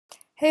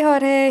Hey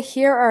Jorge,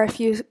 here are a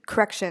few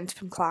corrections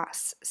from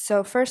class.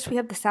 So first we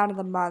have the sound of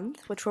the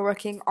month, which we're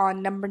working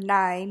on number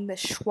 9, the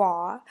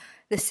schwa.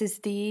 This is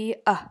the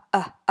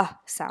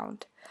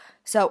sound.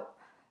 So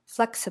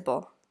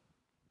flexible,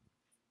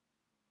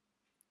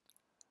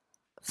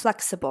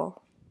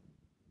 flexible,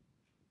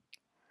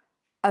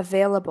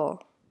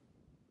 available,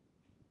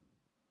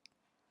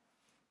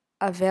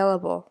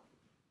 available,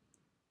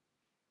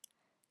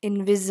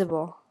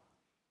 invisible,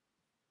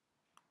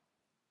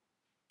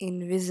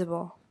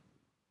 invisible,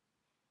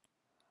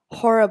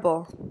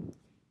 horrible,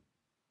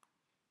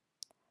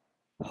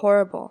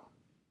 horrible.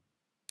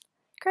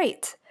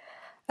 Great.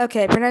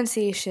 Okay,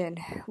 pronunciation.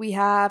 We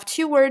have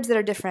two words that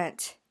are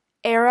different.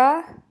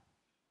 Era,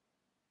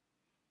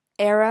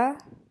 era,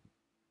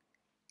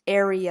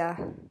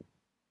 area,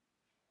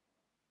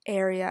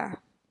 area.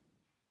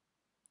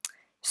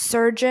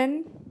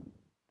 Surgeon,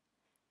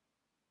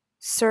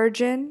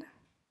 surgeon,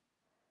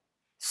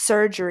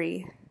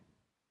 surgery,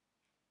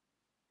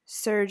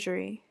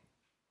 surgery.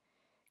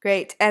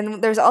 Great.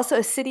 And there's also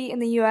a city in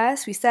the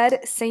US. We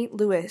said St.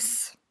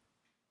 Louis.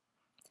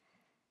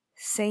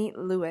 St.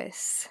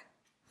 Louis.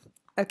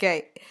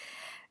 Okay.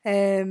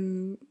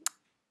 Él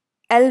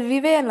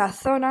vive en la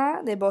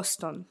zona de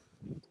Boston.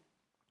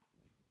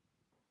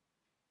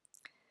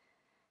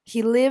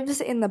 He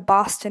lives in the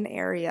Boston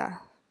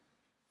area.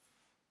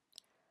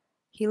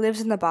 He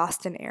lives in the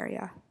Boston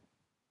area.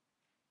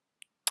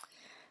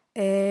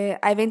 Hay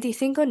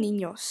 25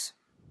 niños.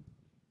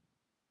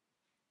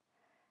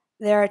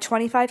 There are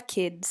 25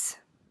 kids.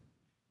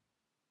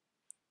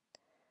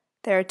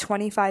 There are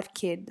 25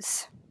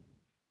 kids.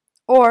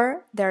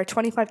 Or there are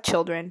 25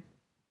 children.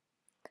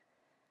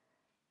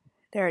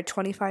 There are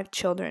 25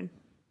 children.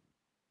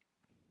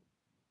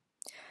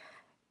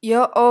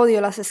 Yo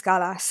odio las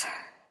escalas.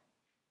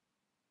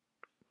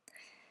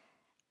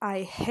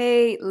 I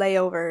hate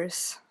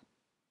layovers.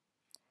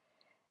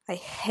 I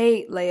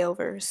hate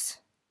layovers.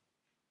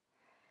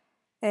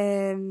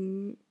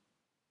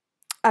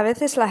 A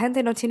veces la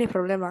gente no tiene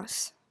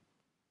problemas.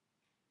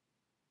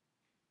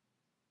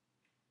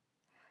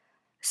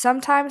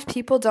 Sometimes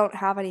people don't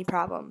have any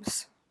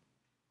problems.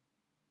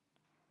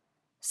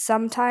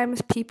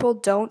 Sometimes people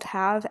don't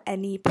have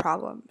any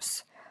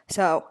problems.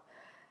 So,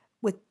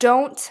 with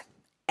don't,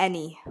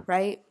 any,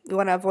 right? We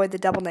want to avoid the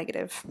double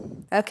negative.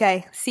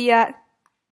 Okay, see ya.